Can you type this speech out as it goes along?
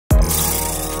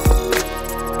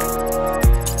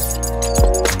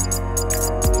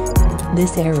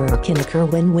This error can occur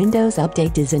when Windows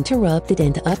Update is interrupted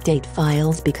and update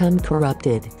files become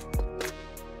corrupted.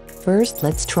 First,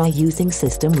 let's try using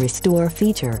System Restore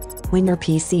feature. When your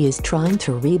PC is trying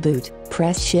to reboot,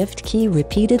 press Shift key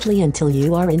repeatedly until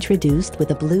you are introduced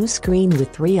with a blue screen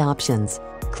with 3 options.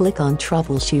 Click on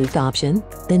Troubleshoot option,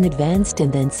 then Advanced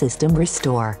and then System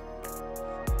Restore.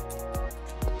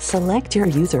 Select your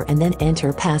user and then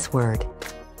enter password.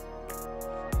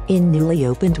 In newly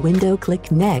opened window,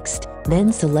 click Next,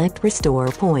 then select Restore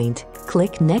Point.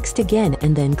 Click Next again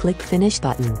and then click Finish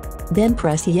button. Then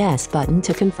press Yes button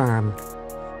to confirm.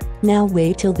 Now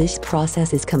wait till this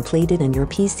process is completed and your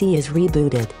PC is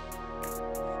rebooted.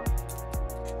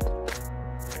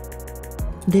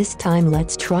 This time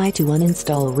let's try to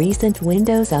uninstall recent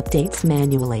Windows updates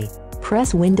manually.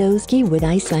 Press Windows key with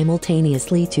I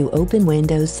simultaneously to open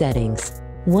Windows settings.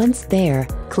 Once there,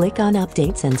 click on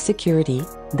Updates and Security,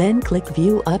 then click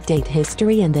View Update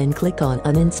History and then click on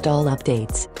Uninstall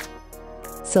Updates.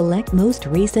 Select most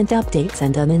recent updates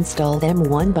and uninstall them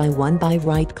one by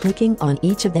right-clicking on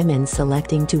each of them and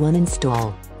selecting to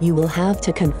uninstall. You will have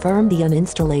to confirm the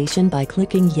uninstallation by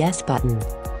clicking Yes button.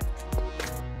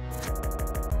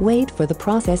 Wait for the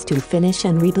process to finish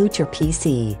and reboot your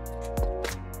PC.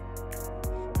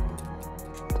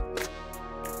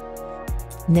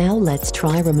 Now let's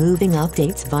try removing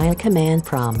updates via Command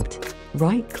Prompt.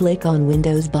 Right-click on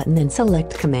Windows button and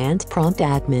select Command Prompt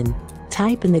Admin.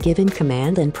 Type in the given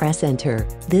command and press Enter.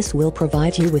 This will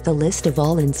provide you with a list of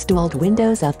all installed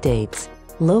Windows updates.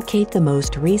 Locate the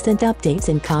most recent updates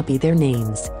and copy their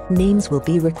names. Names will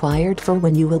be required for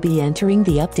when you will be entering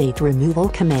the update removal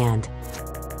command.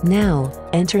 Now,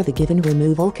 enter the given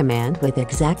removal command with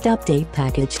exact update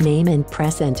package name and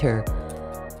press Enter.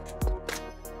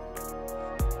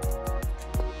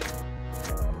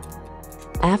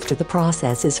 After the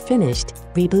process is finished,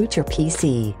 reboot your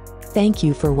PC. Thank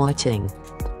you for watching.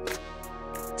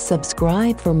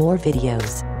 Subscribe for more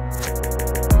videos.